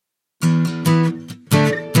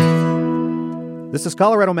This is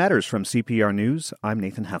Colorado Matters from CPR News. I'm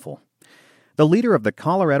Nathan Heffel. The leader of the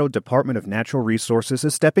Colorado Department of Natural Resources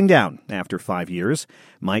is stepping down after 5 years.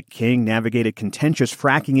 Mike King navigated contentious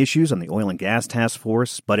fracking issues on the Oil and Gas Task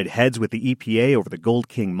Force, butted heads with the EPA over the Gold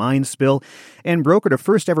King mine spill, and brokered a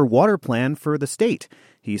first-ever water plan for the state.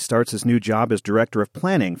 He starts his new job as Director of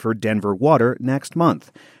Planning for Denver Water next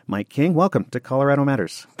month. Mike King, welcome to Colorado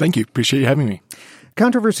Matters. Thank you. Appreciate you having me.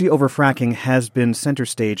 Controversy over fracking has been center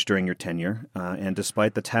stage during your tenure, and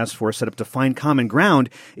despite the task force set up to find common ground,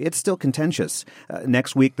 it's still contentious.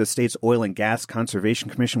 Next week, the state's Oil and Gas Conservation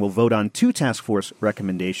Commission will vote on two task force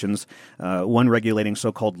recommendations, one regulating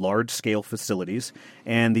so-called large-scale facilities,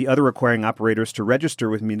 and the other requiring operators to register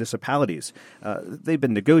with municipalities. They've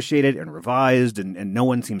been negotiated and revised, and no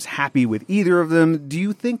one seems happy with either of them. Do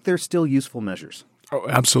you think they're still useful measures? Oh,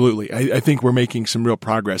 absolutely. I think we're making some real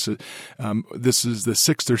progress. This is the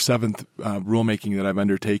sixth or seventh rulemaking that I've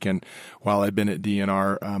undertaken while I've been at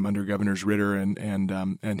DNR under Governors Ritter and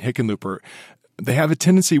Hickenlooper. They have a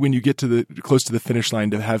tendency when you get to close to the finish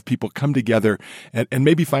line to have people come together and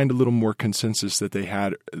maybe find a little more consensus that they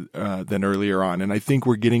had than earlier on. And I think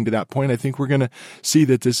we're getting to that point. I think we're going to see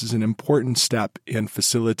that this is an important step in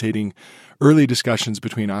facilitating early discussions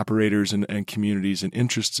between operators and communities and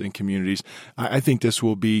interests in communities. I think this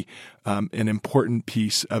will be an important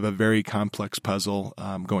piece of a very complex puzzle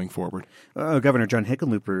going forward. Governor John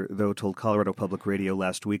Hickenlooper, though, told Colorado Public Radio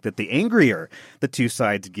last week that the angrier the two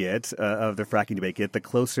sides get of the fracking debate the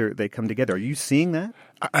closer they come together. Are you seeing that?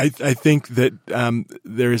 I think that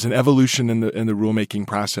there is an evolution in the rulemaking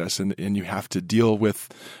process, and you have to deal with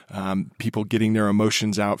people getting their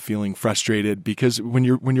emotions out, feeling frustrated, because when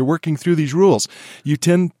you're working through these rules, you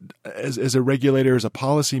tend, as a regulator, as a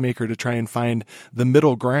policymaker, to try and find the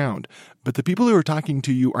middle ground. But the people who are talking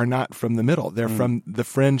to you are not from the middle; they're from the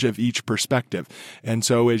fringe of each perspective. And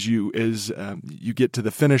so, as you get to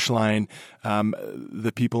the finish line,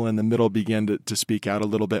 the people in the middle begin to speak out a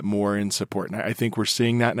little bit more in support. And I think we're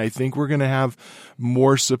seeing that, and I think we're going to have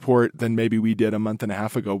more support than maybe we did a month and a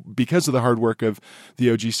half ago because of the hard work of the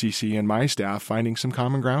OGCC and my staff finding some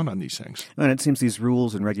common ground on these things. And it seems these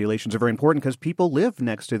rules and regulations are very important because people live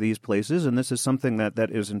next to these places, and this is something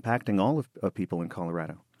that is impacting all of people in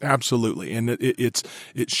Colorado. Absolutely. And it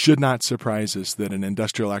should not surprise us that an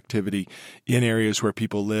industrial activity in areas where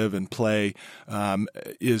people live and play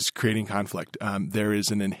is creating conflict. There is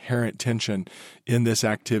an inherent tension in this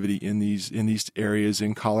activity in these areas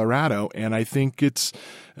in Colorado. And I think it's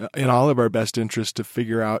in all of our best interest to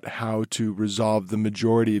figure out how to resolve the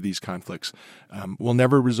majority of these conflicts. We'll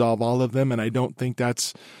never resolve all of them, and I don't think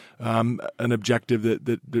that's an objective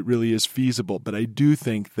that really is feasible. But I do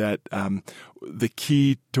think that the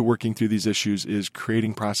key to working through these issues is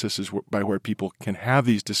creating processes by where people can have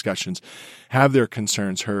these discussions, have their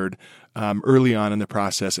concerns heard early on in the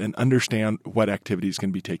process, and understand what activities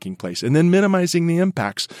can be taking place. And then minimizing the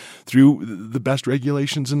impacts through the best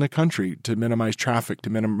regulations in the country to minimize traffic,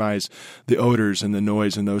 to minimize the odors and the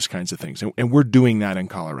noise and those kinds of things. And we're doing that in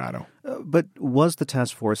Colorado. But was the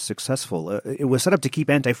task force successful? It was set up to keep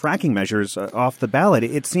anti-fracking measures off the ballot.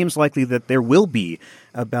 It seems likely that there will be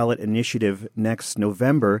a ballot initiative next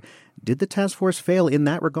November. Did the task force fail in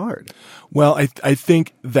that regard? Well, I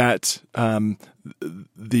think that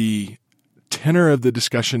the tenor of the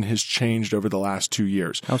discussion has changed over the last 2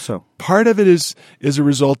 years. How so? Part of it is a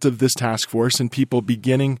result of this task force and people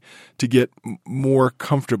beginning to get more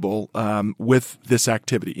comfortable with this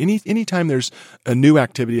activity. Anytime there's a new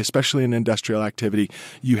activity, especially an industrial activity,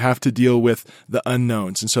 you have to deal with the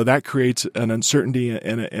unknowns. And so that creates an uncertainty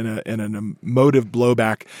and an emotive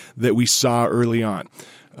blowback that we saw early on.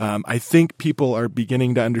 I think people are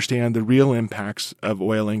beginning to understand the real impacts of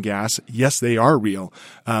oil and gas. Yes, they are real,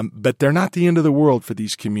 but they're not the end of the world for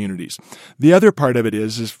these communities. The other part of it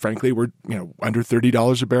is frankly, we're under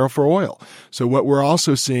 $30 a barrel for oil. So what we're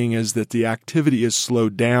also seeing is that the activity is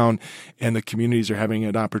slowed down, and the communities are having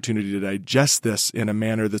an opportunity to digest this in a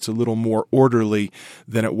manner that's a little more orderly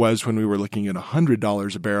than it was when we were looking at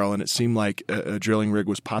 $100 a barrel, and it seemed like a drilling rig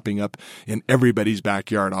was popping up in everybody's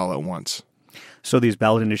backyard all at once. So these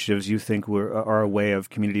ballot initiatives, you think, are a way of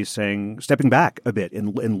communities stepping back a bit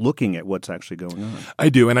and looking at what's actually going on? I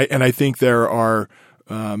do, and I think there are.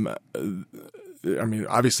 Obviously,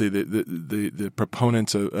 the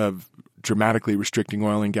proponents of dramatically restricting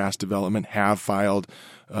oil and gas development have filed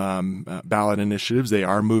ballot initiatives. They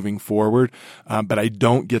are moving forward, but I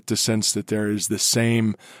don't get the sense that there is the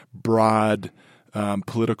same broad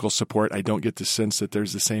political support. I don't get the sense that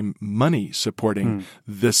there's the same money supporting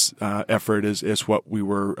this effort as what we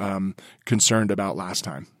were concerned about last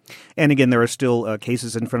time. And again, there are still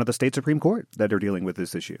cases in front of the state Supreme Court that are dealing with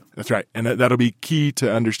this issue. That's right. And that'll be key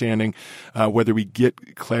to understanding whether we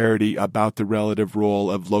get clarity about the relative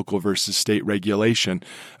role of local versus state regulation.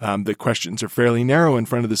 The questions are fairly narrow in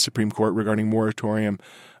front of the Supreme Court regarding moratorium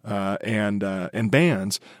and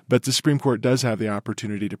bans, but the Supreme Court does have the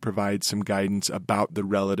opportunity to provide some guidance about the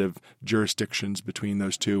relative jurisdictions between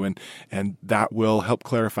those two, and that will help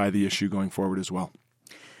clarify the issue going forward as well.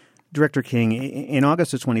 Director King, in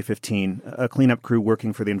August of 2015, a cleanup crew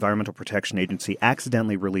working for the Environmental Protection Agency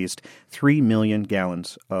accidentally released 3 million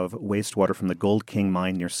gallons of wastewater from the Gold King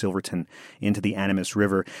mine near Silverton into the Animas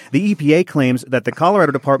River. The EPA claims that the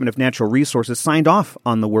Colorado Department of Natural Resources signed off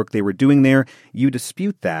on the work they were doing there. You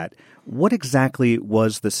dispute that. What exactly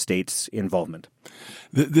was the state's involvement?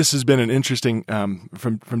 This has been an interesting,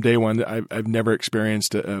 from day one, I've never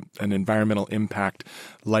experienced an environmental impact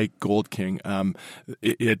like Gold King.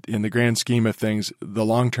 In the grand scheme of things, the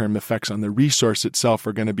long-term effects on the resource itself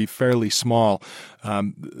are going to be fairly small.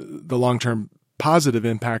 The long-term positive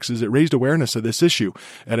impacts is it raised awareness of this issue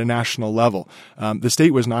at a national level. The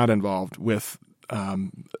state was not involved with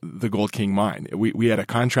the Gold King mine. We had a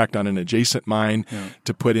contract on an adjacent mine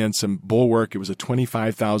to put in some bulwark. It was a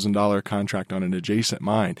 $25,000 contract on an adjacent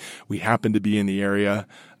mine. We happened to be in the area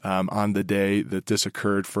on the day that this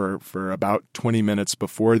occurred for about 20 minutes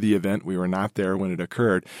before the event. We were not there when it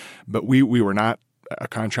occurred, but we were not a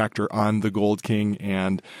contractor on the Gold King,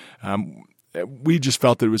 and we just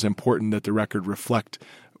felt that it was important that the record reflect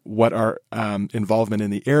what our involvement in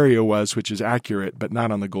the area was, which is accurate, but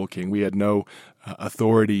not on the Gold King. We had no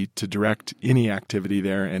authority to direct any activity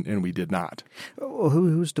there, and we did not.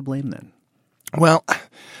 Who's to blame then? Well,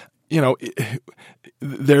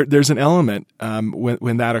 there's an element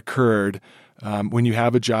when that occurred. When you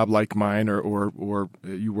have a job like mine or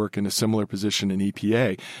you work in a similar position in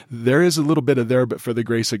EPA, there is a little bit of there, but for the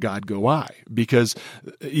grace of God go I, because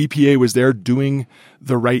EPA was there doing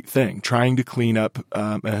the right thing, trying to clean up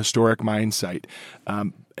a historic mine site.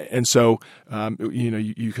 And so,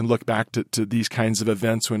 you can look back to these kinds of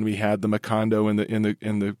events when we had the Macondo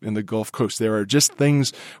in the Gulf Coast. There are just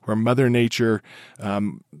things where Mother Nature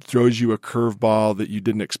throws you a curveball that you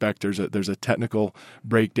didn't expect. There's a technical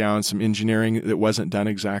breakdown, some engineering that wasn't done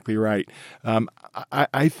exactly right.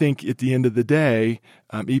 I think at the end of the day,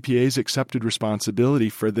 EPA's accepted responsibility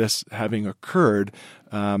for this having occurred.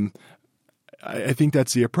 I think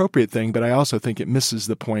that's the appropriate thing, but I also think it misses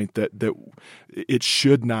the point that it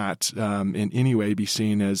should not in any way be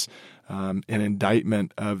seen as an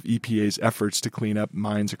indictment of EPA's efforts to clean up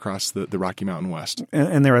mines across the Rocky Mountain West.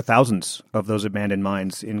 And there are thousands of those abandoned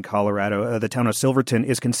mines in Colorado. The town of Silverton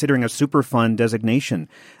is considering a Superfund designation.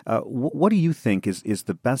 What do you think is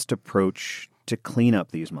the best approach to clean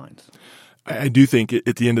up these mines? I do think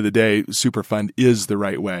at the end of the day, Superfund is the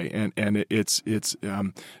right way, and it's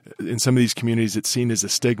in some of these communities it's seen as a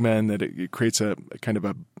stigma and that it creates a kind of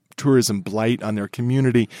a tourism blight on their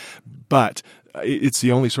community, but it's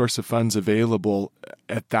the only source of funds available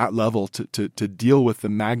at that level to deal with the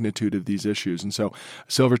magnitude of these issues. And so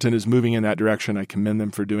Silverton is moving in that direction. I commend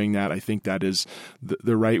them for doing that. I think that is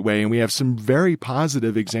the right way. And we have some very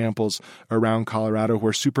positive examples around Colorado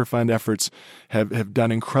where Superfund efforts have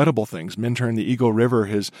done incredible things. Minturn, the Eagle River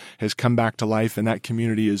has come back to life, and that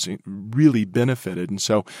community is really benefited. And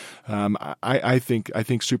so I think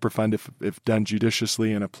Superfund, if done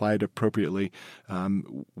judiciously and applied appropriately,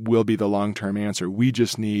 will be the long-term answer. We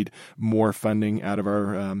just need more funding out of our,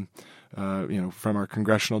 from our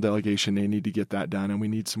congressional delegation. They need to get that done, and we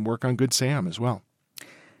need some work on Good Sam as well.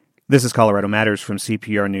 This is Colorado Matters from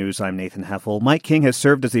CPR News. I'm Nathan Heffel. Mike King has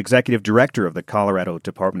served as the executive director of the Colorado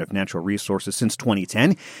Department of Natural Resources since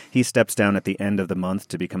 2010. He steps down at the end of the month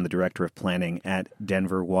to become the director of planning at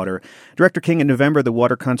Denver Water. Director King, in November, the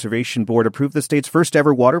Water Conservation Board approved the state's first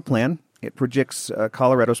ever water plan. It projects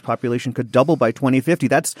Colorado's population could double by 2050.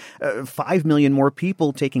 That's 5 million more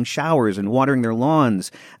people taking showers and watering their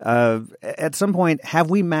lawns. At some point,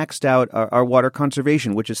 have we maxed out our water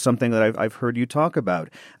conservation, which is something that I've heard you talk about?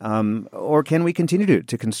 Or can we continue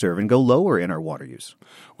to conserve and go lower in our water use?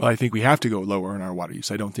 Well, I think we have to go lower in our water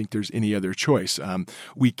use. I don't think there's any other choice.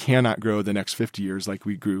 We cannot grow the next 50 years like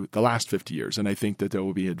we grew the last 50 years. And I think that there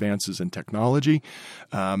will be advances in technology.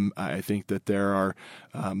 I think that there are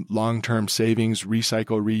long-term savings,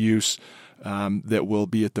 recycle, reuse that will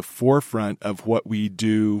be at the forefront of what we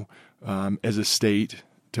do as a state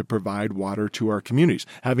to provide water to our communities.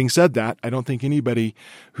 Having said that, I don't think anybody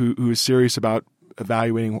who is serious about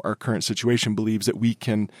evaluating our current situation believes that we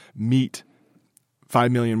can meet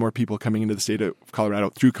 5 million more people coming into the state of Colorado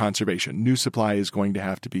through conservation. New supply is going to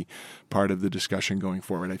have to be part of the discussion going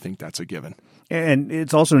forward. I think that's a given. And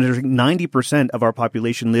it's also interesting, 90% of our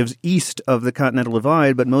population lives east of the Continental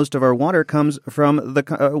Divide, but most of our water comes from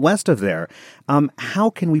the west of there. How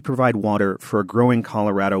can we provide water for a growing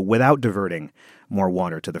Colorado without diverting more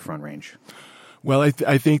water to the Front Range? Well,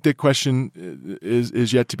 I think the question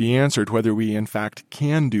is yet to be answered, whether we in fact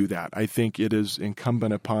can do that. I think it is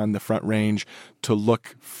incumbent upon the Front Range to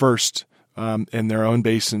look first in their own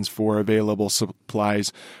basins for available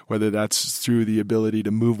supplies, whether that's through the ability to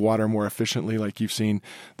move water more efficiently, like you've seen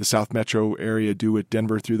the South Metro area do with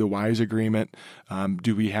Denver through the WISE agreement.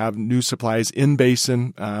 Do we have new supplies in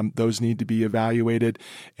basin? Those need to be evaluated.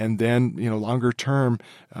 And then, longer term,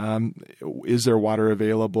 is there water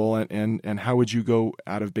available, and how would you go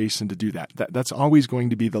out of basin to do that? That's always going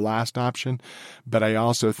to be the last option. But I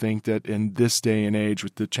also think that in this day and age,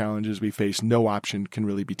 with the challenges we face, no option can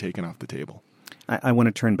really be taken off the table. I want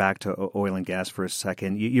to turn back to oil and gas for a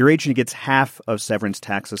second. Your agency gets half of severance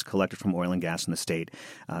taxes collected from oil and gas in the state.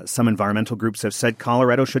 Some environmental groups have said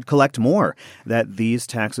Colorado should collect more, that these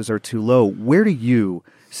taxes are too low. Where do you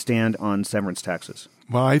stand on severance taxes?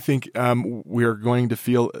 Well, I think we're going to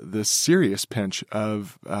feel the serious pinch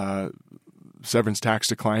of severance tax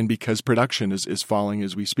decline because production is falling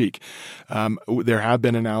as we speak. There have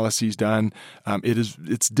been analyses done.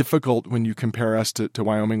 It's difficult when you compare us to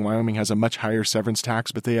Wyoming. Wyoming has a much higher severance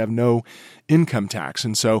tax, but they have no income tax.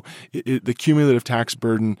 And so the cumulative tax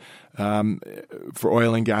burden for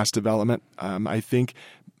oil and gas development, I think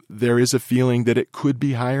there is a feeling that it could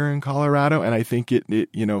be higher in Colorado, and I think it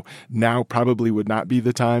now probably would not be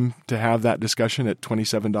the time to have that discussion at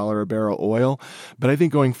 $27 a barrel oil. But I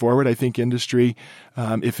think going forward, I think industry,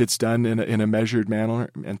 if it's done in a measured manner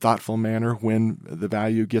and thoughtful manner, when the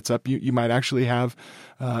value gets up, you might actually have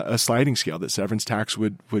a sliding scale that severance tax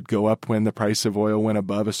would go up when the price of oil went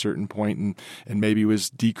above a certain point, and maybe was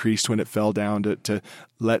decreased when it fell down to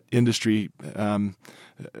let industry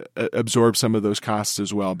absorb some of those costs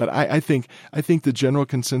as well. But I think the general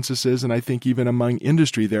consensus is, and I think even among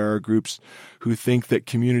industry, there are groups who think that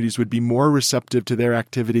communities would be more receptive to their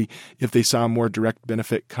activity if they saw more direct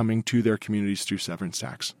benefit coming to their communities through severance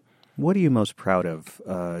tax. What are you most proud of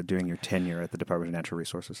during your tenure at the Department of Natural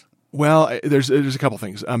Resources? Well, there's a couple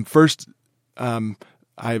things. First,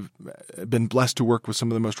 I've been blessed to work with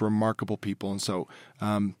some of the most remarkable people, and so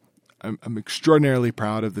I'm extraordinarily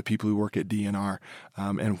proud of the people who work at DNR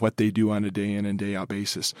and what they do on a day in and day out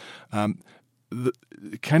basis.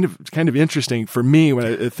 Kind of interesting for me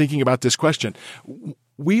when thinking about this question.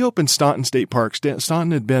 We opened Staunton State Park.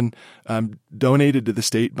 Staunton had been donated to the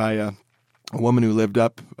state by a woman who lived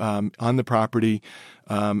up on the property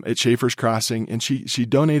at Schaefer's Crossing, and she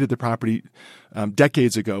donated the property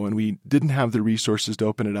decades ago, and we didn't have the resources to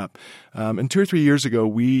open it up. And 2 or 3 years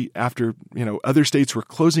ago, after other states were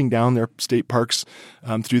closing down their state parks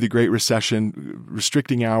through the Great Recession,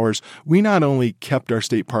 restricting hours, we not only kept our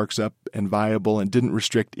state parks up and viable and didn't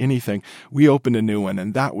restrict anything, we opened a new one,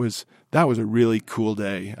 and that was a really cool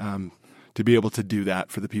day to be able to do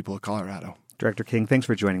that for the people of Colorado. Director King, thanks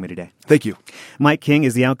for joining me today. Thank you. Mike King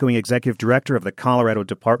is the outgoing executive director of the Colorado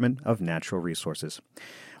Department of Natural Resources.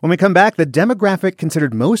 When we come back, the demographic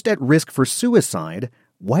considered most at risk for suicide,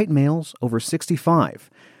 white males over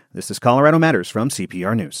 65. This is Colorado Matters from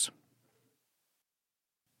CPR News.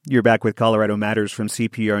 You're back with Colorado Matters from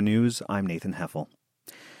CPR News. I'm Nathan Heffel.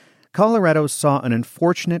 Colorado saw an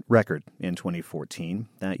unfortunate record in 2014.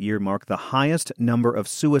 That year marked the highest number of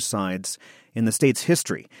suicides in the state's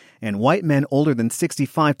history, and white men older than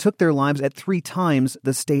 65 took their lives at 3 times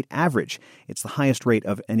the state average. It's the highest rate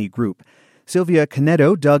of any group. Sylvia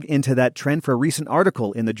Canedo dug into that trend for a recent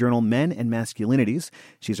article in the journal Men and Masculinities.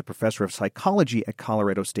 She's a professor of psychology at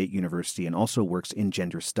Colorado State University and also works in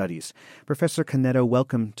gender studies. Professor Canedo,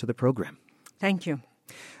 welcome to the program. Thank you.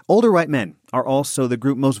 Older white men are also the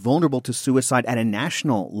group most vulnerable to suicide at a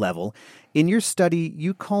national level. In your study,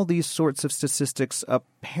 you call these sorts of statistics a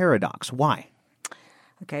paradox. Why?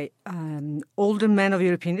 Okay. Older men of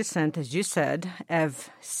European descent, as you said, have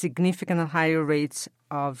significantly higher rates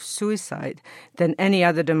of suicide than any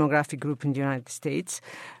other demographic group in the United States.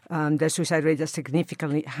 Their suicide rates are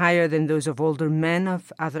significantly higher than those of older men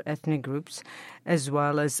of other ethnic groups, as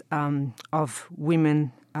well as of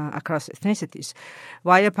women across ethnicities.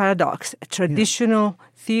 Why a paradox? Traditional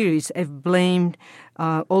theories have blamed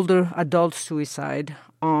older adult suicide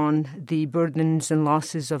on the burdens and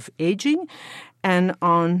losses of aging and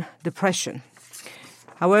on depression.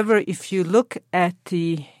 However, if you look at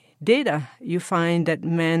the data, you find that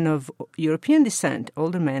men of European descent,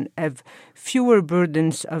 older men, have fewer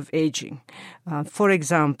burdens of aging. For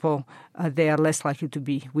example, they are less likely to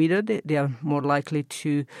be widowed. They are more likely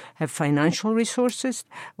to have financial resources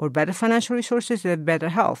or better financial resources. They have better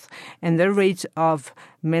health. And their rates of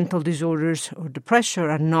mental disorders or depression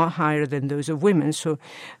are not higher than those of women. So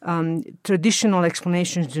traditional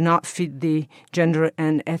explanations do not fit the gender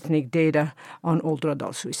and ethnic data on older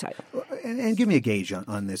adult suicide. And give me a gauge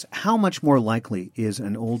on this. How much more likely is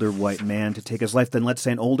an older white man to take his life than, let's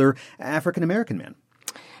say, an older African-American man?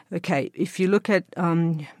 Okay, if you look at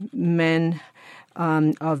men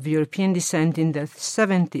of European descent in the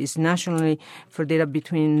 70s, nationally, for data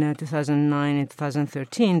between 2009 and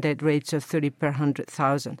 2013, that rates of 30 per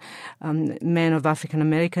 100,000. Men of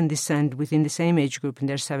African-American descent within the same age group in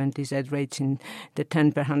their 70s had rates in the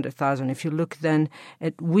 10 per 100,000. If you look then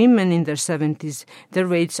at women in their 70s, their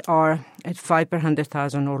rates are at 5 per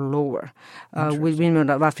 100,000 or lower, with women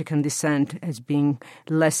of African descent as being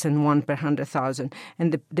less than 1 per 100,000.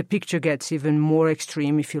 And the picture gets even more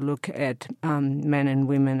extreme if you look at men and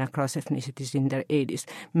women across ethnicities in their 80s.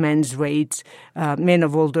 Men's rates, men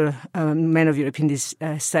of European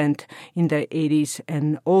descent in their 80s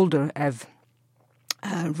and older have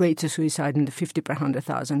rates of suicide in the 50 per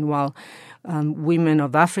 100,000, while women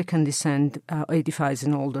of African descent, 85s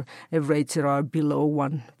and older, have rates that are below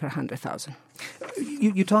 1 per 100,000.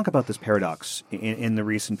 You talk about this paradox in the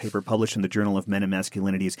recent paper published in the Journal of Men and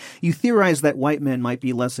Masculinities. You theorize that white men might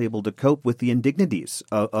be less able to cope with the indignities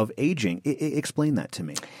of aging. Explain that to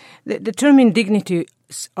me. The term indignity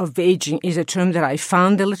of aging is a term that I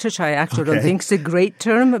found in the literature. I actually don't think it's a great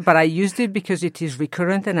term, but I used it because it is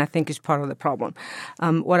recurrent and I think it's part of the problem.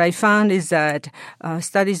 What I found is that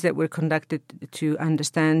studies that were conducted to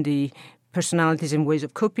understand the personalities and ways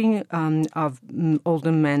of coping of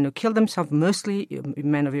older men who killed themselves, mostly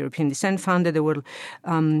men of European descent, found that they were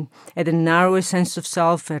had a narrower sense of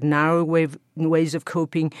self, a narrower ways of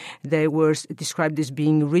coping. They were described as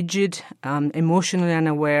being rigid, emotionally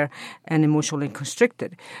unaware, and emotionally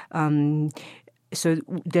constricted. So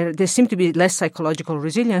there seemed to be less psychological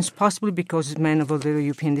resilience, possibly because men of older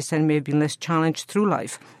European descent may have been less challenged through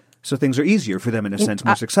life. So things are easier for them in a sense,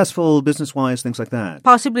 more successful business-wise, things like that.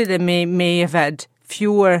 Possibly they may have had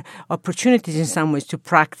fewer opportunities in some ways to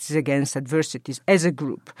practice against adversities as a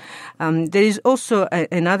group. There is also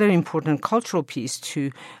another important cultural piece to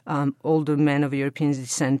older men of European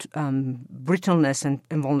descent, brittleness and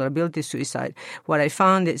vulnerability to suicide. What I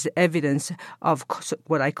found is evidence of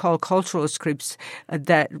what I call cultural scripts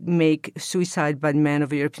that make suicide by men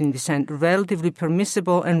of European descent relatively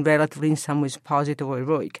permissible and relatively in some ways positive or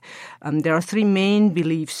heroic. There are three main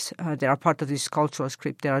beliefs that are part of this cultural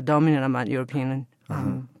script that are dominant among European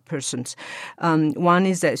persons. One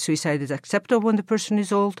is that suicide is acceptable when the person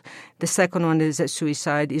is old. The second one is that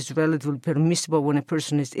suicide is relatively permissible when a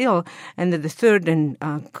person is ill. And then the third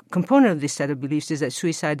component of this set of beliefs is that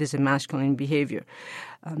suicide is a masculine behavior.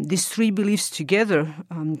 These three beliefs together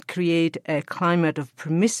create a climate of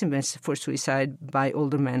permissiveness for suicide by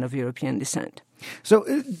older men of European descent. So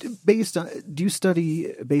do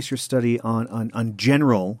you base your study on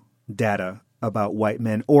general data about white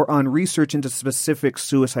men or on research into specific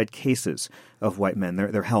suicide cases of white men,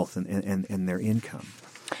 their health and their income?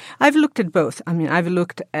 I've looked at both. I mean, I've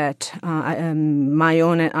looked at my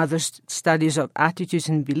own and other studies of attitudes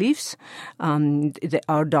and beliefs that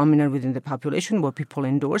are dominant within the population, what people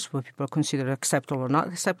endorse, what people consider acceptable or not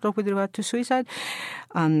acceptable with regard to suicide.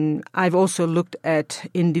 I've also looked at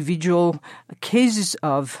individual cases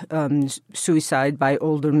of suicide by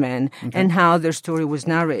older men and how their story was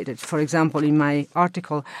narrated. For example, in my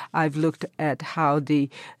article, I've looked at how the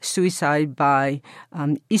suicide by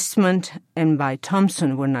Eastman and by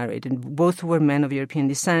Thompson were narrated. Both were men of European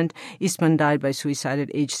descent. Eastman died by suicide at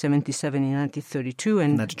age 77 in 1932.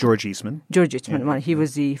 And that's George Eastman. George Eastman. Yeah. He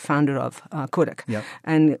was the founder of Kodak. Yep.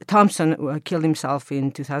 And Thompson killed himself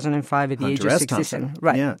in 2005 at the age of 67. Thompson.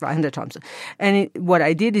 Right, yeah. Hunter Thompson. And what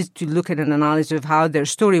I did is to look at an analysis of how their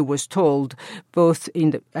story was told, both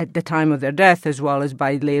at the time of their death as well as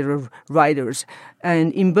by later writers.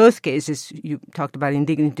 And in both cases, you talked about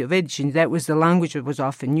indignity of aging, that was the language that was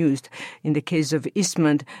often used. In the case of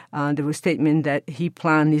Eastman, there was a statement that he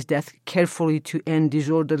planned his death carefully to end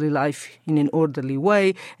disorderly life in an orderly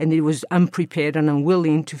way, and he was unprepared and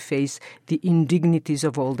unwilling to face the indignities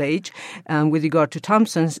of old age. With regard to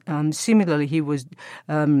Thompson, similarly, he was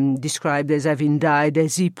described as having died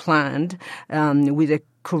as he planned, with a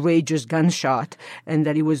courageous gunshot, and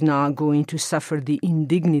that he was not going to suffer the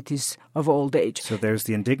indignities of old age. So there's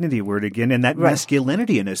the indignity word again, and that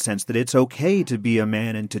masculinity in a sense, that it's okay to be a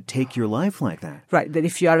man and to take your life like that. Right, that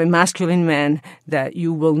if you are a masculine man, that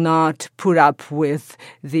you will not put up with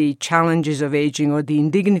the challenges of aging or the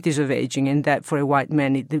indignities of aging, and that for a white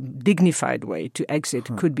man, the dignified way to exit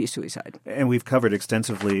could be suicide. And we've covered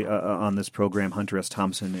extensively on this program Hunter S.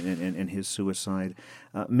 Thompson and his suicide.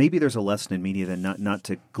 Maybe there's a lesson in media then not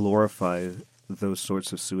to glorify those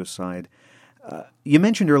sorts of suicide. You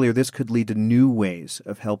mentioned earlier this could lead to new ways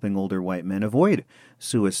of helping older white men avoid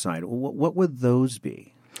suicide. What would those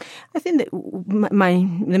be? I think that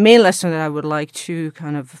the main lesson that I would like to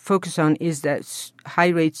kind of focus on is that high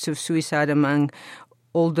rates of suicide among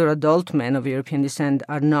older adult men of European descent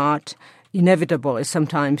are not inevitable, as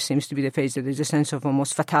sometimes seems to be the case, that there's a sense of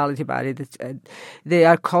almost fatality about it. They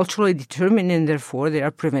are culturally determined and therefore they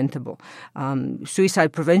are preventable.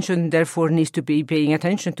 Suicide prevention therefore needs to be paying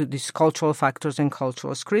attention to these cultural factors and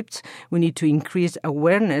cultural scripts. We need to increase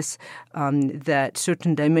awareness that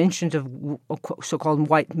certain dimensions of so-called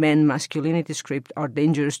white men masculinity script are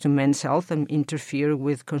dangerous to men's health and interfere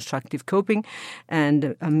with constructive coping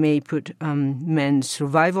and may put men's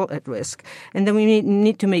survival at risk. And then we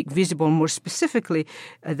need to make visible more specifically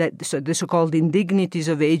the so-called indignities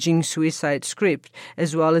of aging suicide script,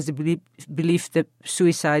 as well as the belief that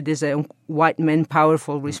suicide is a white men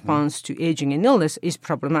powerful response to aging and illness is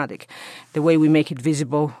problematic. The way we make it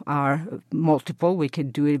visible are multiple. We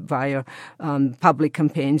can do it via public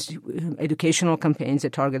campaigns, educational campaigns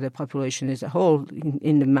that target the population as a whole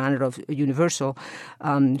in the manner of a universal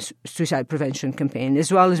suicide prevention campaign,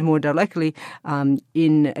 as well as more directly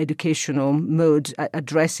in educational modes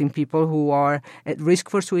addressing people who are at risk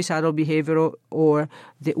for suicidal behavior or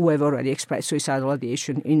who have already expressed suicidal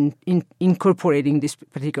ideation in incorporating this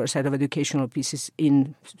particular set of educational pieces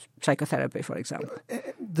in psychotherapy, for example.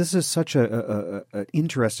 This is such an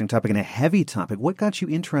interesting topic and a heavy topic. What got you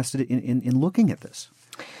interested in looking at this?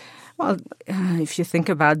 Well, if you think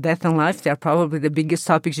about death and life, they're probably the biggest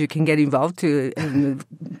topics you can get involved to.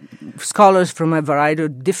 Scholars from a variety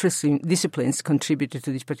of different disciplines contributed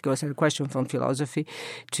to this particular set of questions, from philosophy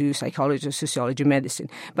to psychology, sociology, medicine.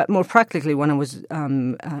 But more practically, when I was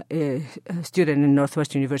a student in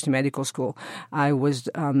Northwestern University Medical School, I was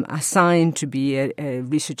assigned to be a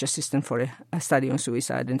research assistant for a study on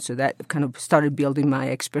suicide. And so that kind of started building my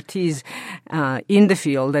expertise in the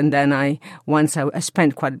field. And then once I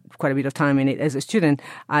spent quite a bit of time in it as a student,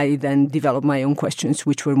 I then developed my own questions,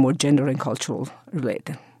 which were more gender and cultural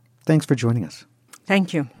related. Thanks for joining us.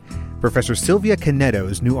 Thank you. Professor Silvia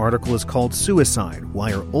Caneto's new article is called Suicide: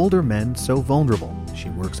 Why Are Older Men So Vulnerable? She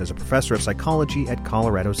works as a professor of psychology at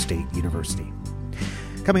Colorado State University.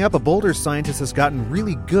 Coming up, a Boulder scientist has gotten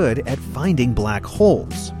really good at finding black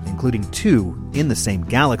holes, including 2 in the same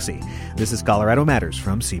galaxy. This is Colorado Matters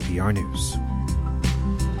from CPR News.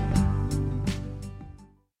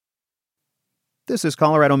 This is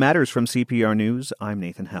Colorado Matters from CPR News. I'm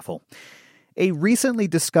Nathan Heffel. A recently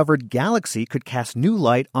discovered galaxy could cast new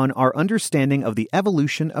light on our understanding of the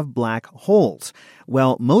evolution of black holes.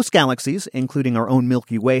 Well, most galaxies, including our own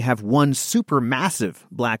Milky Way, have one supermassive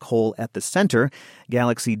black hole at the center.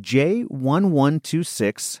 Galaxy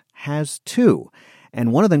J1126 has 2,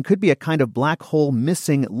 and one of them could be a kind of black hole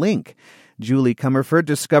missing link. Julie Comerford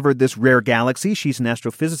discovered this rare galaxy. She's an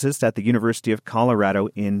astrophysicist at the University of Colorado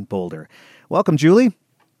in Boulder. Welcome, Julie.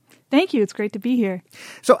 Thank you. It's great to be here.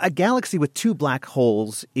 So a galaxy with 2 black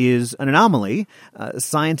holes is an anomaly.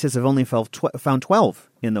 Scientists have only found 12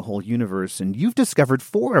 in the whole universe, and you've discovered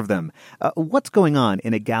 4 of them. What's going on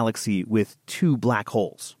in a galaxy with 2 black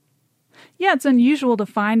holes? Yeah, it's unusual to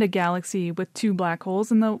find a galaxy with 2 black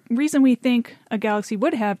holes, and the reason we think a galaxy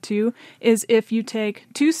would have 2 is if you take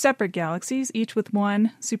 2 separate galaxies, each with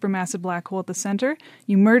one supermassive black hole at the center,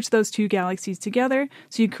 you merge those 2 galaxies together,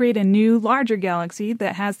 so you create a new, larger galaxy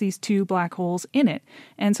that has these 2 black holes in it.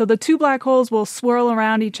 And so the 2 black holes will swirl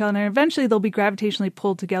around each other, and eventually they'll be gravitationally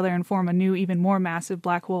pulled together and form a new, even more massive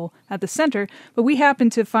black hole at the center. But we happen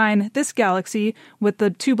to find this galaxy with the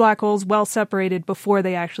 2 black holes well separated before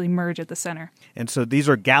they actually merge at the center. And so these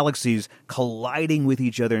are galaxies colliding with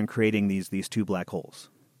each other and creating these 2 black holes.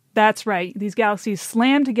 That's right. These galaxies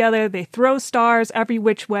slam together, they throw stars every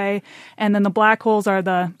which way, and then the black holes are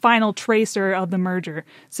the final tracer of the merger.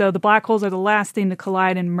 So the black holes are the last thing to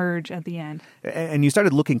collide and merge at the end. And you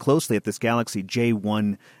started looking closely at this galaxy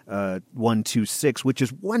J1126, which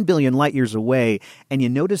is 1 billion light years away, and you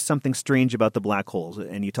noticed something strange about the black holes.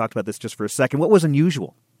 And you talked about this just for a second. What was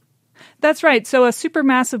unusual? That's right. So a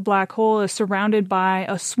supermassive black hole is surrounded by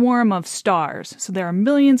a swarm of stars. So there are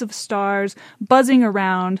millions of stars buzzing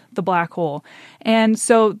around the black hole. And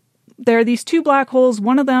so there are these two black holes.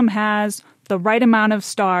 One of them has the right amount of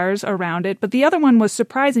stars around it, but the other one was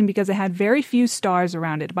surprising because it had very few stars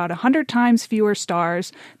around it, about 100 times fewer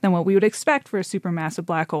stars than what we would expect for a supermassive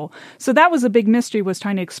black hole. So that was a big mystery, was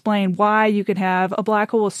trying to explain why you could have a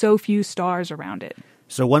black hole with so few stars around it.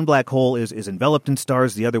 So one black hole is enveloped in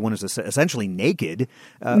stars, the other one is essentially naked.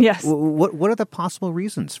 Yes. What are the possible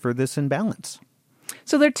reasons for this imbalance?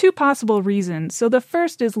 So there are two possible reasons. So the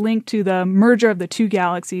first is linked to the merger of the two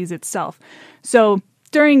galaxies itself. So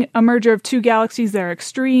during a merger of two galaxies, there are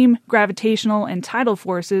extreme gravitational and tidal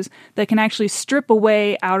forces that can actually strip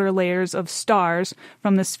away outer layers of stars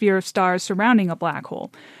from the sphere of stars surrounding a black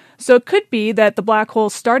hole. So it could be that the black hole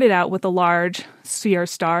started out with a large sphere of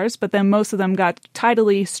stars, but then most of them got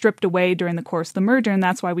tidally stripped away during the course of the merger, and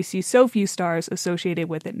that's why we see so few stars associated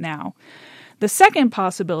with it now. The second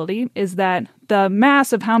possibility is that the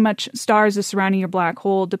mass of how much stars is surrounding your black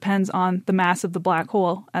hole depends on the mass of the black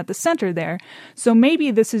hole at the center there. So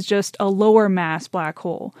maybe this is just a lower mass black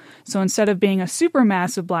hole. So instead of being a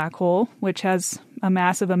supermassive black hole, which has a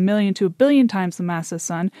mass of 1 million to 1 billion times the mass of the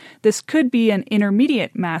sun, this could be an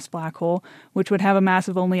intermediate mass black hole, which would have a mass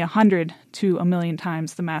of only 100 to 1 million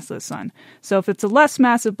times the mass of the sun. So if it's a less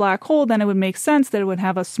massive black hole, then it would make sense that it would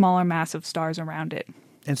have a smaller mass of stars around it.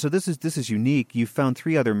 And so this is unique. You found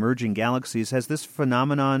 3 other merging galaxies. Has this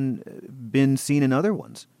phenomenon been seen in other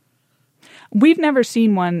ones? We've never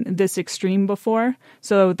seen one this extreme before,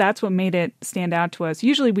 so that's what made it stand out to us.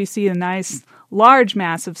 Usually we see a nice large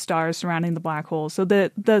mass of stars surrounding the black hole. So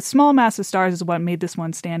the small mass of stars is what made this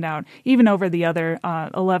one stand out, even over the other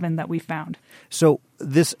 11 that we found. So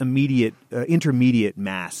this intermediate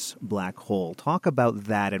mass black hole, talk about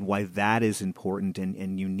that and why that is important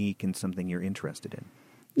and unique and something you're interested in.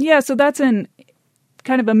 Yeah, so that's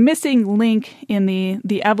kind of a missing link in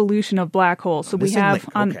the evolution of black holes. So we have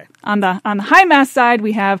on the high mass side,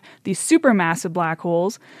 we have these supermassive black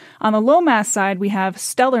holes. On the low mass side, we have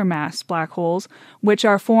stellar mass black holes, which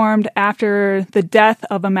are formed after the death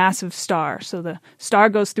of a massive star. So the star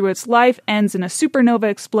goes through its life, ends in a supernova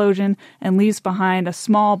explosion, and leaves behind a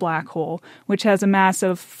small black hole, which has a mass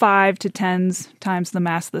of 5 to 10 times the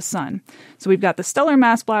mass of the sun. So we've got the stellar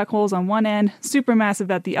mass black holes on one end,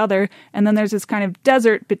 supermassive at the other, and then there's this kind of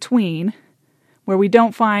desert between where we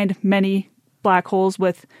don't find many black holes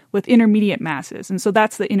with intermediate masses. And so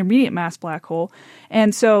that's the intermediate mass black hole.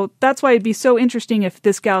 And so that's why it'd be so interesting if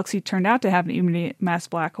this galaxy turned out to have an intermediate mass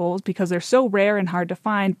black hole, because they're so rare and hard to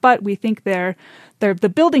find, but we think they're the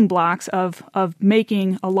building blocks of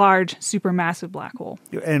making a large supermassive black hole.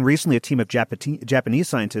 And recently a team of Japanese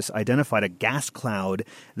scientists identified a gas cloud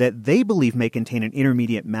that they believe may contain an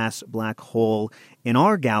intermediate mass black hole in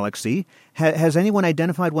our galaxy. Has anyone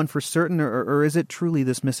identified one for certain, or is it truly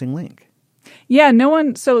this missing link? Yeah, no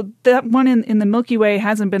one. So that one in the Milky Way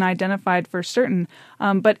hasn't been identified for certain.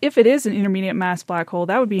 But if it is an intermediate mass black hole,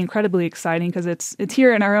 that would be incredibly exciting because it's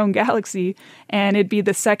here in our own galaxy, and it'd be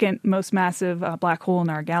the second most massive black hole in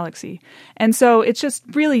our galaxy. And so it's just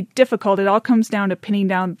really difficult. It all comes down to pinning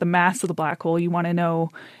down the mass of the black hole. You want to know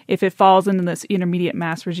if it falls into this intermediate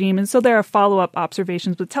mass regime. And so there are follow-up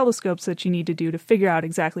observations with telescopes that you need to do to figure out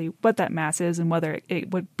exactly what that mass is and whether it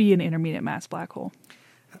would be an intermediate mass black hole.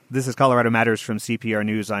 This is Colorado Matters from CPR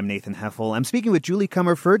News. I'm Nathan Heffel. I'm speaking with Julie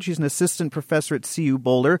Comerford. She's an assistant professor at CU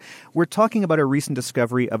Boulder. We're talking about a recent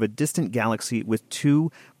discovery of a distant galaxy with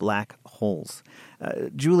 2 black holes.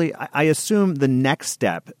 Julie, I assume the next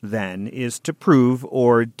step then is to prove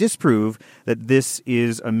or disprove that this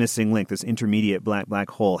is a missing link, this intermediate black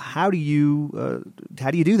hole. How do you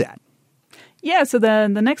do that? Yeah, so the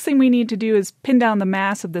next thing we need to do is pin down the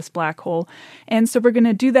mass of this black hole. And so we're going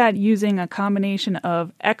to do that using a combination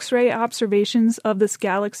of X-ray observations of this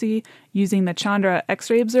galaxy, using the Chandra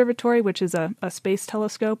X-ray Observatory, which is a space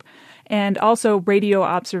telescope, and also radio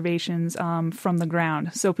observations from the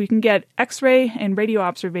ground. So if we can get X-ray and radio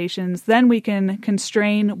observations, then we can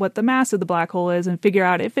constrain what the mass of the black hole is and figure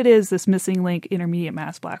out if it is this missing link intermediate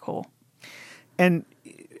mass black hole. And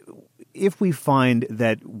if we find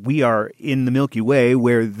that we are in the Milky Way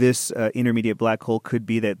where this intermediate black hole could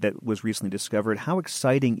be that was recently discovered, how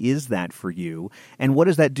exciting is that for you? And what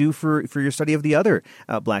does that do for your study of the other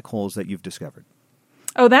black holes that you've discovered?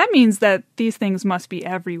 Oh, that means that these things must be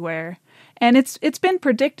everywhere. And it's been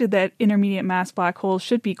predicted that intermediate mass black holes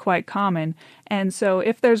should be quite common. And so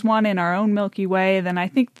if there's one in our own Milky Way, then I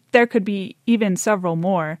think there could be even several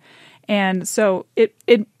more. And so it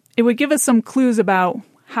would give us some clues about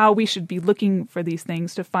how we should be looking for these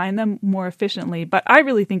things to find them more efficiently. But I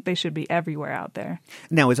really think they should be everywhere out there.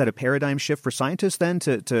 Now, is that a paradigm shift for scientists then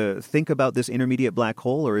to think about this intermediate black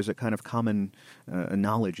hole, or is it kind of common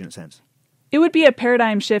knowledge in a sense? It would be a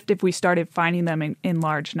paradigm shift if we started finding them in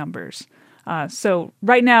large numbers. So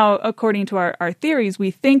right now, according to our theories,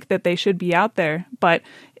 we think that they should be out there, but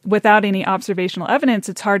without any observational evidence,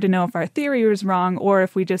 it's hard to know if our theory is wrong or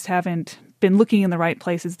if we just haven't been looking in the right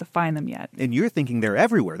places to find them yet. And you're thinking they're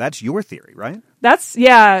everywhere. That's your theory, right? That's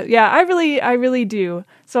yeah. I really do.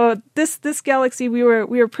 So this galaxy, we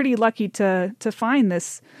were pretty lucky to find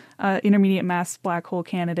this intermediate mass black hole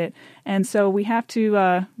candidate, and so we have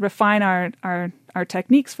to refine our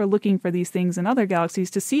techniques for looking for these things in other galaxies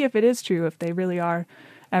to see if it is true, if they really are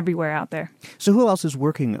everywhere out there. So who else is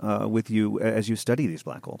working with you as you study these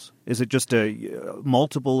black holes? Is it just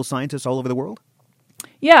multiple scientists all over the world?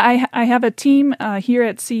 Yeah, I have a team here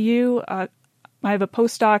at CU. I have a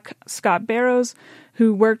postdoc, Scott Barrows,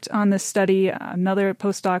 who worked on this study, another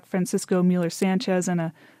postdoc, Francisco Mueller-Sanchez, and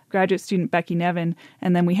a graduate student, Becky Nevin.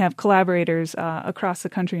 And then we have collaborators across the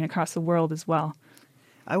country and across the world as well.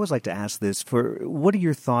 I always like to ask this, what are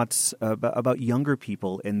your thoughts about younger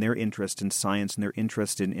people and their interest in science and their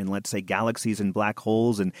interest in let's say, galaxies and black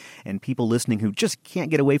holes and people listening who just can't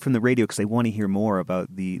get away from the radio because they want to hear more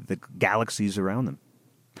about the galaxies around them?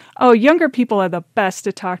 Oh, younger people are the best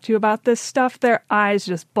to talk to about this stuff. Their eyes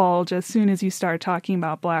just bulge as soon as you start talking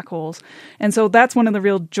about black holes. And so that's one of the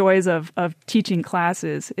real joys of teaching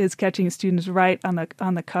classes, is catching students right on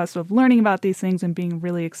the cusp of learning about these things and being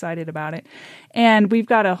really excited about it. And we've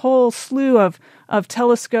got a whole slew of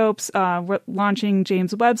telescopes. We're launching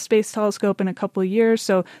James Webb Space Telescope in a couple of years.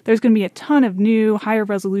 So there's going to be a ton of new, higher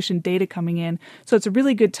resolution data coming in. So it's a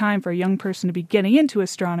really good time for a young person to be getting into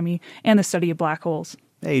astronomy and the study of black holes.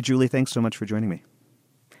 Hey, Julie, thanks so much for joining me.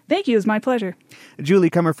 Thank you. It's my pleasure.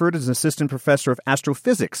 Julie Comerford is an assistant professor of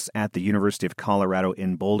astrophysics at the University of Colorado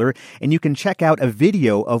in Boulder, and you can check out a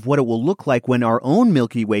video of what it will look like when our own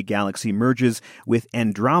Milky Way galaxy merges with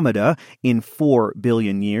Andromeda in 4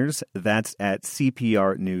 billion years. That's at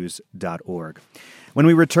cprnews.org. When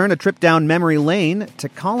we return, a trip down memory lane to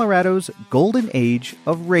Colorado's golden age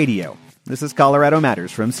of radio. This is Colorado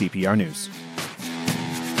Matters from CPR News.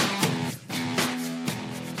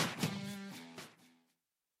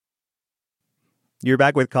 You're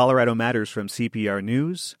back with Colorado Matters from CPR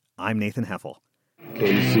News. I'm Nathan Heffel.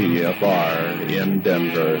 KCFR in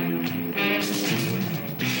Denver.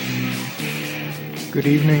 Good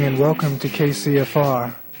evening and welcome to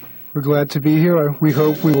KCFR. We're glad to be here. We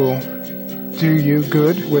hope we will do you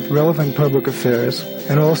good with relevant public affairs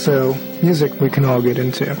and also music we can all get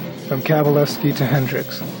into, from Kavalevsky to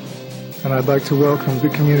Hendrix. And I'd like to welcome the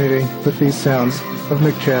community with these sounds of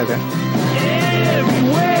Mick Jagger.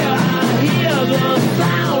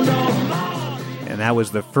 And that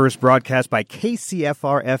was the first broadcast by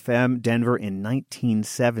KCFR-FM Denver in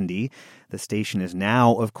 1970. The station is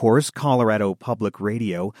now, of course, Colorado Public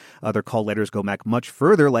Radio. Other call letters go back much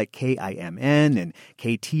further, like KIMN and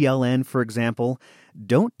KTLN, for example.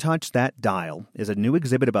 Don't Touch That Dial is a new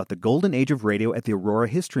exhibit about the golden age of radio at the Aurora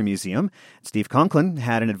History Museum. Steve Conklin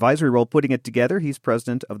had an advisory role putting it together. He's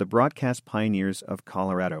president of the Broadcast Pioneers of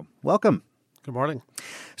Colorado. Welcome. Good morning.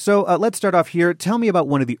 So let's start off here. Tell me about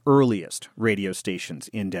one of the earliest radio stations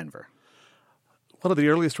in Denver. One of the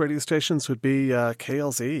earliest radio stations would be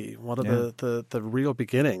KLZ, one of the real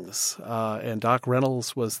beginnings. And Doc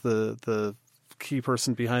Reynolds was the key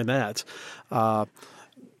person behind that. KOA,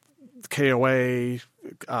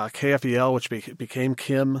 KFEL, which became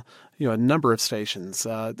KIM, a number of stations.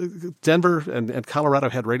 Denver and Colorado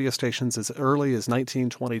had radio stations as early as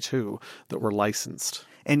 1922 that were licensed.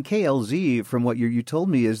 And KLZ, from what you told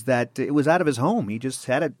me, is that it was out of his home. He just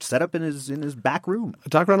had it set up in his back room.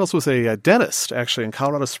 Doc Reynolds was a dentist, actually, in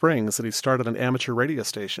Colorado Springs, and he started an amateur radio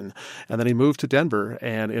station. And then he moved to Denver,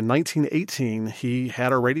 and in 1918, he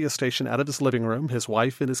had a radio station out of his living room. His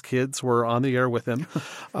wife and his kids were on the air with him.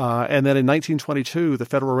 And then in 1922, the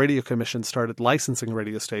Federal Radio Commission started licensing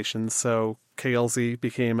radio stations, so KLZ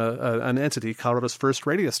became an entity, Colorado's first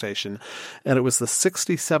radio station, and it was the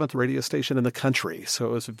 67th radio station in the country. So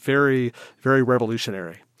it was very, very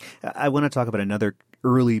revolutionary. I want to talk about another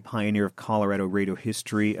early pioneer of Colorado radio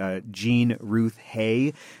history, Jean Ruth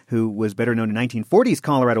Hay, who was better known to 1940s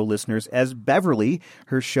Colorado listeners as Beverly.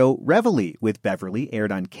 Her show Reveille with Beverly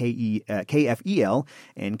aired on KFEL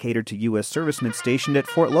and catered to U.S. servicemen stationed at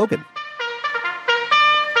Fort Logan.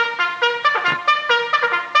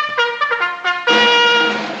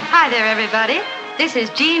 Hi there, everybody. This is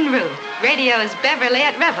Jean Ruth, radio's Beverly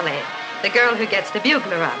at Reveille, the girl who gets the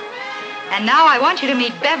bugler up. And now I want you to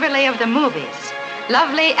meet Beverly of the movies.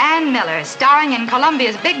 Lovely Ann Miller, starring in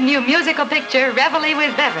Columbia's big new musical picture, Reveille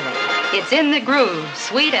with Beverly. It's in the groove,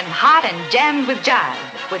 sweet and hot and jammed with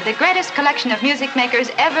jive, with the greatest collection of music makers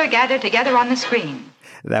ever gathered together on the screen.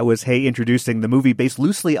 That was Hay introducing the movie based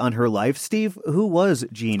loosely on her life. Steve, who was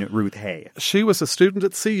Jean Ruth Hay? She was a student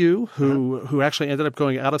at CU who actually ended up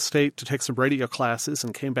going out of state to take some radio classes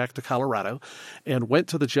and came back to Colorado and went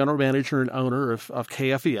to the general manager and owner of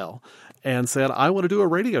KFEL and said, I want to do a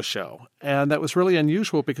radio show. And that was really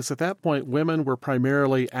unusual because at that point, women were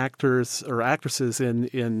primarily actors or actresses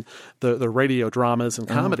in the radio dramas and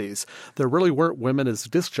comedies. There really weren't women as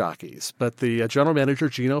disc jockeys. But the general manager,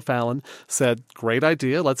 Gene O'Fallon, said, great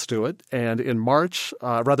idea, let's do it. And in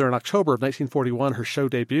October of 1941, her show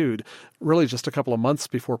debuted, really just a couple of months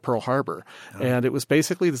before Pearl Harbor. And it was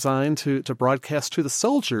basically designed to broadcast to the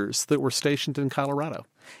soldiers that were stationed in Colorado.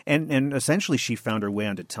 And essentially she found her way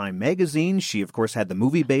onto Time magazine. She, of course, had the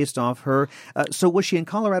movie based off her. So was she in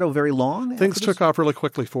Colorado very long? Things took off really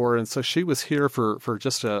quickly for her, and so she was here for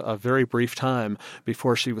just a very brief time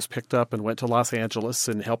before she was picked up and went to Los Angeles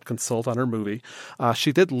and helped consult on her movie.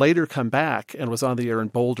 She did later come back and was on the air in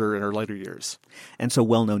Boulder in her later years. And so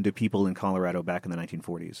well known to people in Colorado back in the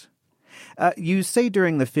 1940s. You say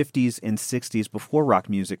during the 50s and 60s, before rock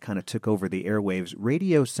music kind of took over the airwaves,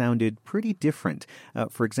 radio sounded pretty different.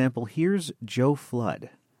 For example, here's Joe Flood.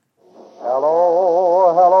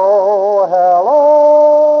 Hello, hello,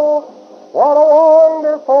 hello. What a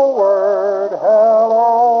wonderful word,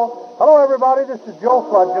 hello. Hello, everybody. This is Joe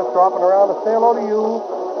Flood just dropping around to say hello to you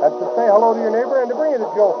and to say hello to your neighbor and to bring you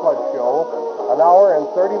the Joe Flood Show, an hour and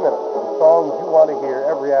 30 minutes of the songs you want to hear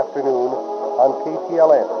every afternoon on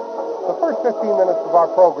KTLN. The first 15 minutes of our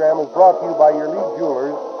program is brought to you by your lead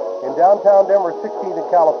jewelers in downtown Denver, 16th and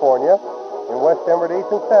California, in West Denver at 8th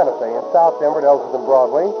and Santa Fe, in South Denver at Ellsworth and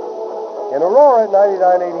Broadway, in Aurora at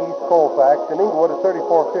 9980 East Colfax, in Inglewood at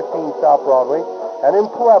 3415 South Broadway, and in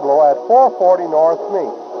Pueblo at 440 North Main.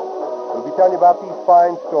 We'll be telling you about these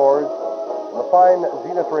fine stores and the fine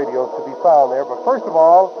Zenith radios to be found there. But first of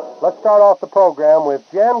all, let's start off the program with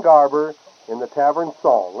Jan Garber in the Tavern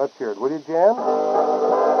Song. Let's hear it. Will you, Jan?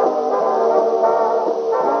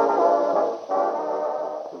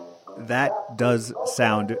 That does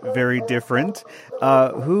sound very different.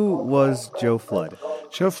 Who was Joe Flood?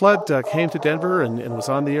 Joe Flood came to Denver and was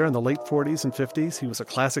on the air in the late 40s and 50s. He was a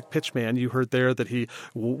classic pitchman. You heard there that he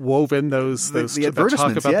wove in those the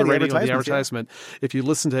talk about the radio and the advertisement. Yeah. If you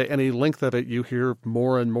listen to any length of it, you hear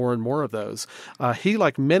more and more and more of those. He,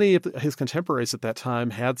 like many of his contemporaries at that time,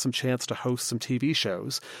 had some chance to host some TV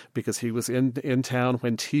shows because he was in town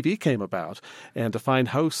when TV came about. And to find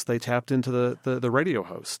hosts, they tapped into the radio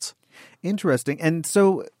hosts. Interesting. And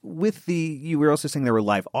so you were also saying there were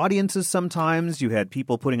live audiences sometimes. You had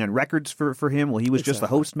people putting on records for him while he was just the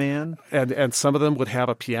host man. And some of them would have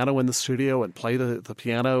a piano in the studio and play the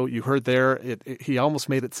piano. You heard there, he almost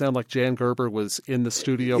made it sound like Jan Gerber was in the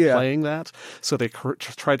studio playing that. So they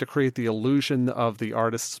tried to create the illusion of the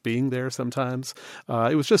artists being there sometimes.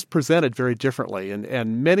 It was just presented very differently.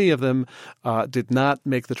 And many of them did not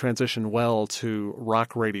make the transition well to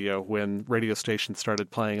rock radio when radio stations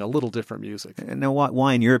started playing a little different music. Now,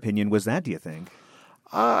 why, in your opinion, was that, do you think?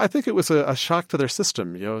 I think it was a shock to their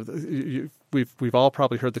system. We've all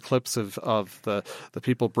probably heard the clips of the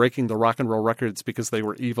people breaking the rock and roll records because they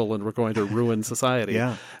were evil and were going to ruin society.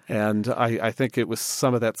 Yeah. And I think it was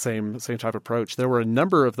some of that same type of approach. There were a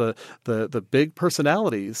number of the big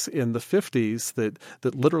personalities in the 50s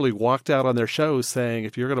that literally walked out on their shows saying,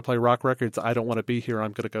 if you're going to play rock records, I don't want to be here.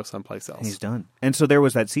 I'm going to go someplace else. He's done. And so there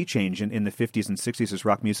was that sea change in the 50s and 60s as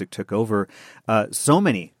rock music took over. So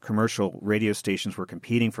many commercial radio stations were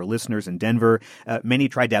competing for listeners in Denver. Many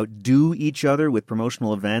tried to outdo each other with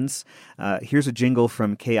promotional events. Here's a jingle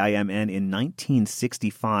from KIMN in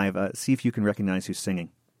 1965. See if you can recognize who's singing.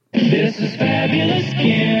 This is Fabulous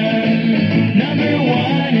Kim, number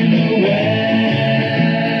one in the West.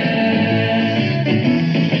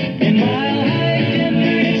 In Mile High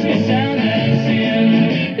Denver, it's the sound that's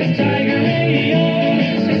in. It's Tiger Radio,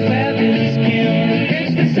 this is Fabulous Kim.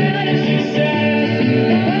 It's the sound of success,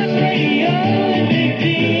 Lost Radio and Big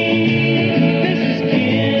D. This is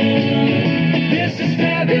Kim, this is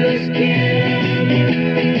Fabulous Kim,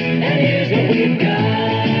 and here's what we've got.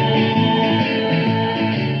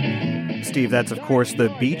 Steve, that's, of course, the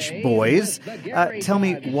Beach Boys. Tell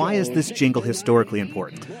me, why is this jingle historically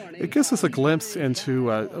important? It gives us a glimpse into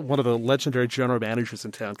one of the legendary general managers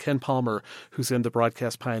in town. Ken Palmer, who's in the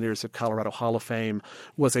Broadcast Pioneers of Colorado Hall of Fame,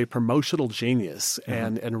 was a promotional genius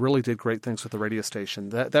and really did great things with the radio station.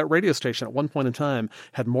 That radio station at one point in time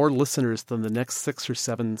had more listeners than the next 6 or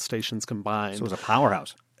 7 stations combined. So it was a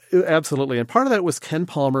powerhouse. Absolutely. And part of that was Ken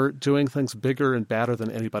Palmer doing things bigger and badder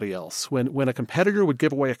than anybody else. When a competitor would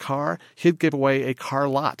give away a car, he'd give away a car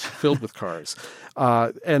lot filled with cars.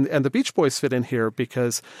 And the Beach Boys fit in here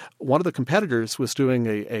because one of the competitors was doing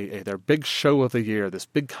their big show of the year, this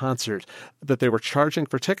big concert that they were charging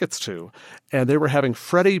for tickets to. And they were having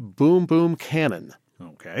Freddie Boom Boom Cannon.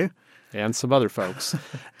 Okay. And some other folks.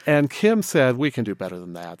 And Kim said, we can do better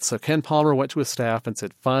than that. So Ken Palmer went to his staff and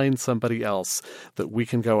said, find somebody else that we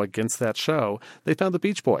can go against that show. They found the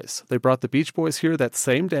Beach Boys. They brought the Beach Boys here that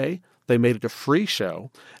same day. They made it a free show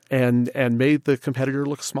and made the competitor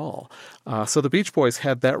look small. So the Beach Boys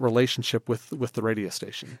had that relationship with the radio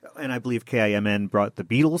station. And I believe KIMN brought the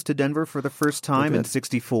Beatles to Denver for the first time in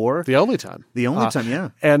 '64. The only time. The only time, yeah.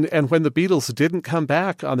 And when the Beatles didn't come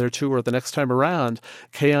back on their tour the next time around,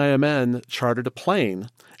 KIMN chartered a plane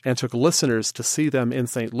and took listeners to see them in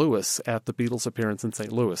St. Louis at the Beatles' appearance in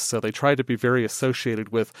St. Louis. So they tried to be very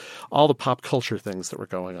associated with all the pop culture things that were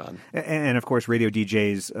going on. And of course, radio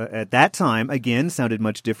DJs at that time, again, sounded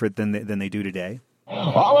much different than they do today.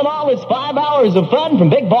 All in all, it's 5 hours of fun from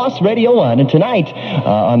Big Boss Radio 1. And tonight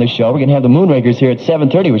on the show, we're going to have the Moonrakers here at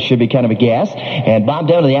 7:30, which should be kind of a gas. And Bob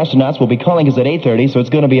Down and the Astronauts will be calling us at 8:30, so it's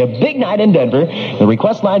going to be a big night in Denver. The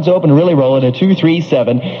request line's open, really rolling at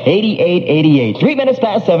 237-8888. 3 minutes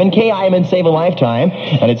past 7, KIMN Save a Lifetime.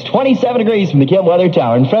 And it's 27 degrees from the Kim Weather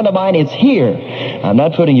Tower. And friend of mine, it's here. I'm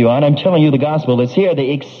not putting you on. I'm telling you the gospel. It's here.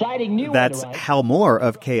 The exciting new That's Hal Moore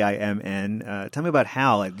of KIMN. Tell me about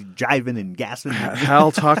Hal, jiving and gasping.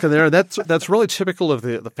 Hal talking there. That's really typical of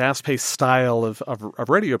the fast-paced style of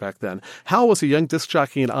radio back then. Hal was a young disc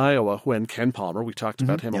jockey in Iowa when Ken Palmer, we talked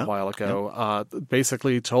about him a while ago,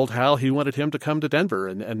 basically told Hal he wanted him to come to Denver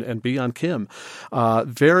and be on Kim.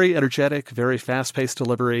 Very energetic, very fast-paced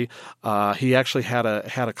delivery. He actually had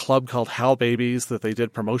a club called Hal Babies that they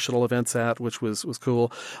did promotional events at, which was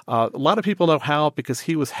cool. A lot of people know Hal because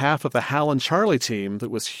he was half of the Hal and Charlie team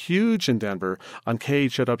that was huge in Denver on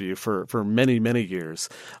KHOW for many, many years.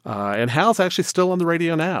 And Hal's actually still on the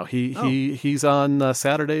radio now. He's on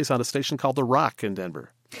Saturdays on a station called The Rock in Denver.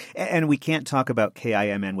 And we can't talk about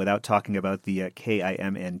KIMN without talking about the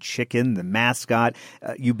KIMN chicken, the mascot,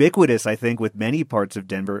 ubiquitous, I think, with many parts of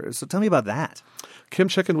Denver. So tell me about that. Kim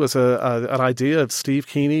Chicken was an idea of Steve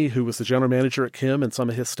Keeney, who was the general manager at Kim, and some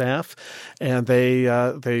of his staff, and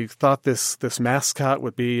they thought this mascot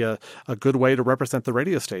would be a good way to represent the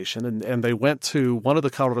radio station, and they went to one of the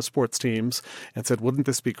Colorado sports teams and said, wouldn't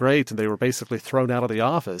this be great? And they were basically thrown out of the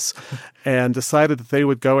office and decided that they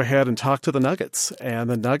would go ahead and talk to the Nuggets, and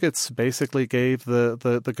the Nuggets basically gave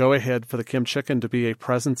the go-ahead for the Kim Chicken to be a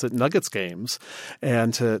presence at Nuggets games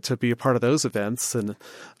and to be a part of those events, and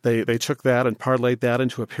they took that and parlayed that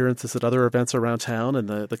into appearances at other events around town, and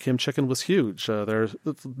the Kim Chicken was huge.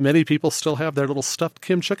 Many people still have their little stuffed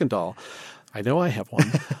Kim Chicken doll. I know I have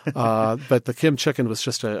one. But the Kim Chicken was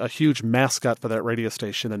just a huge mascot for that radio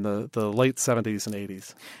station in the late 70s and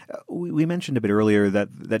 80s. We mentioned a bit earlier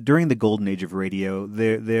that during the golden age of radio,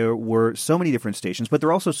 there were so many different stations, but there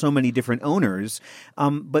are also so many different owners.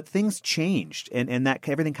 But things changed, and that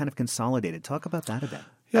everything kind of consolidated. Talk about that a bit.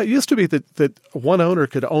 Yeah, it used to be that one owner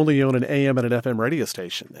could only own an AM and an FM radio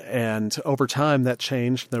station. And over time, that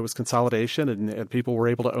changed. There was consolidation, and people were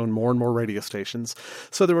able to own more and more radio stations.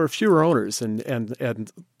 So there were fewer owners, and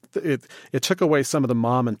it took away some of the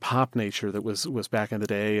mom and pop nature that was back in the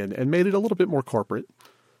day and made it a little bit more corporate.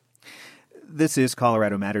 This is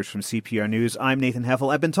Colorado Matters from CPR News. I'm Nathan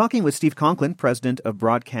Heffel. I've been talking with Steve Conklin, president of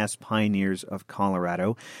Broadcast Pioneers of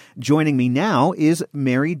Colorado. Joining me now is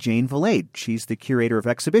Mary Jane Valade. She's the curator of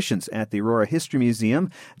exhibitions at the Aurora History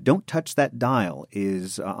Museum. Don't Touch That Dial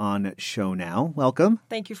is on show now. Welcome.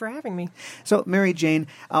 Thank you for having me. So, Mary Jane,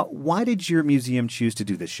 why did your museum choose to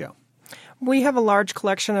do this show? We have a large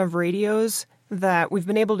collection of radios that we've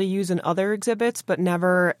been able to use in other exhibits, but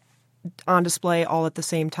never on display all at the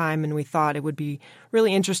same time, and we thought it would be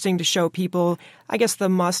really interesting to show people, I guess, the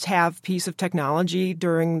must-have piece of technology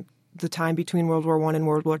during the time between World War I and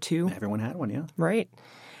World War II. Everyone had one, yeah. Right.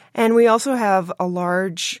 And we also have a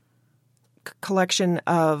large collection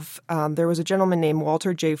of, there was a gentleman named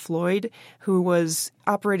Walter J. Floyd who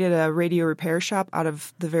operated a radio repair shop out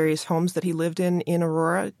of the various homes that he lived in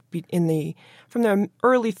Aurora from the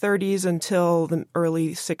early 30s until the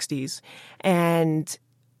early 60s. And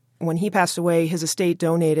when he passed away, his estate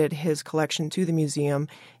donated his collection to the museum.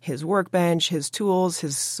 His workbench, his tools,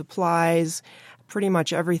 his supplies, pretty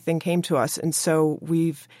much everything came to us. And so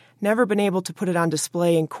we've never been able to put it on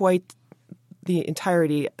display in quite the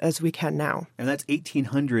entirety as we can now. And that's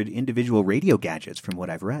 1,800 individual radio gadgets from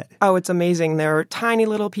what I've read. Oh, it's amazing. There are tiny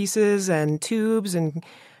little pieces and tubes and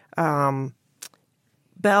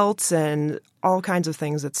belts and all kinds of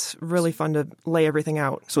things. It's really fun to lay everything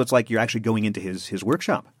out. So it's like you're actually going into his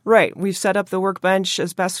workshop. Right. We've set up the workbench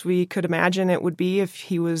as best we could imagine it would be if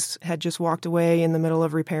he had just walked away in the middle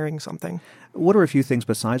of repairing something. What are a few things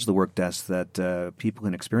besides the work desk that people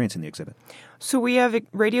can experience in the exhibit? So we have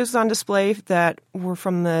radios on display that were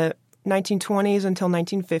from the 1920s until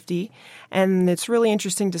 1950, and it's really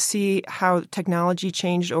interesting to see how technology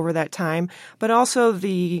changed over that time, but also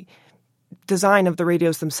the design of the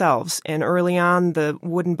radios themselves. And early on, the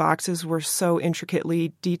wooden boxes were so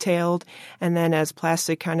intricately detailed, and then as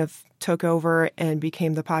plastic kind of took over and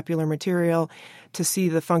became the popular material, to see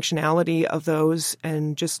the functionality of those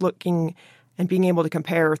and just looking and being able to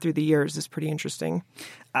compare through the years is pretty interesting.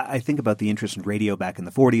 I think about the interest in radio back in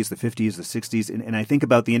the 40s, the 50s, the 60s, and I think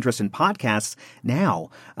about the interest in podcasts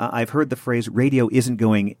now. I've heard the phrase radio isn't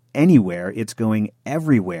going anywhere, it's going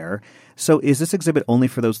everywhere. So is this exhibit only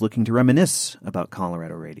for those looking to reminisce about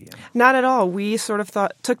Colorado radio? Not at all. We sort of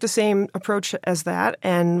took the same approach as that,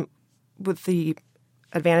 and with the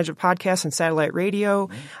advantage of podcasts and satellite radio,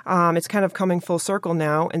 it's kind of coming full circle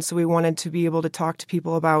now, and so we wanted to be able to talk to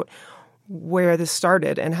people about where this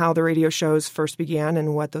started and how the radio shows first began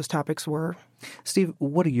and what those topics were. Steve,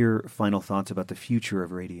 what are your final thoughts about the future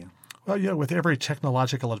of radio? Well, with every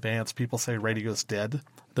technological advance, people say radio is dead.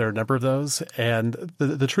 There are a number of those, and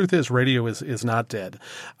the truth is radio is not dead.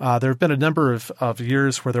 There have been a number of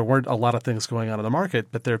years where there weren't a lot of things going on in the market,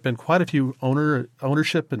 but there have been quite a few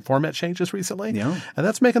ownership and format changes recently, and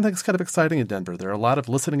that's making things kind of exciting in Denver. There are a lot of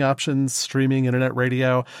listening options, streaming, internet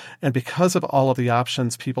radio, and because of all of the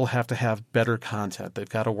options, people have to have better content. They've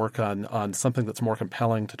got to work on something that's more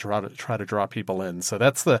compelling to try to draw people in. So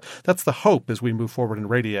that's the hope as we move forward in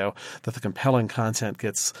radio, that the compelling content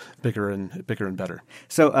gets bigger and better.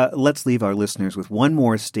 So let's leave our listeners with one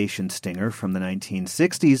more station stinger from the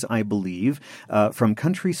 1960s, I believe, from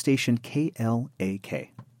country station KLAK.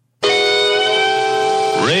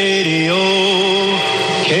 Radio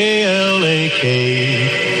KLAK,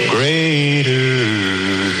 Greater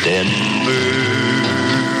Denver,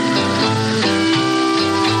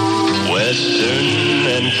 Western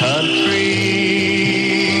and country.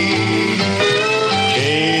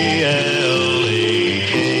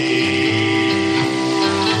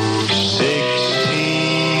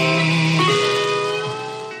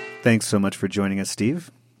 Thanks so much for joining us,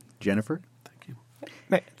 Steve. Jennifer? Thank you.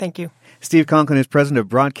 Thank you. Steve Conklin is president of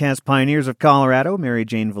Broadcast Pioneers of Colorado. Mary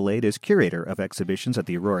Jane Valade is curator of exhibitions at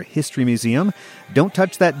the Aurora History Museum. Don't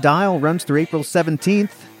Touch That Dial runs through April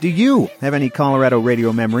 17th. Do you have any Colorado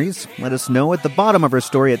radio memories? Let us know at the bottom of our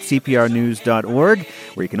story at cprnews.org,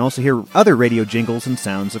 where you can also hear other radio jingles and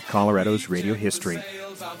sounds of Colorado's radio history.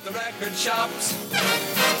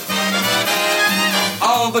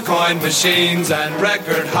 All the coin machines and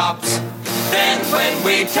record hops. Then when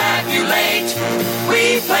we tabulate,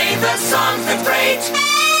 we play the songs that's great.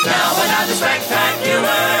 Now another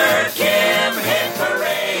spectacular Kim Hit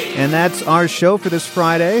Parade. And that's our show for this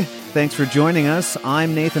Friday. Thanks for joining us.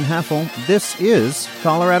 I'm Nathan Heffel. This is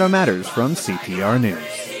Colorado Matters from CPR News.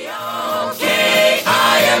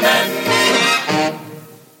 KIMN.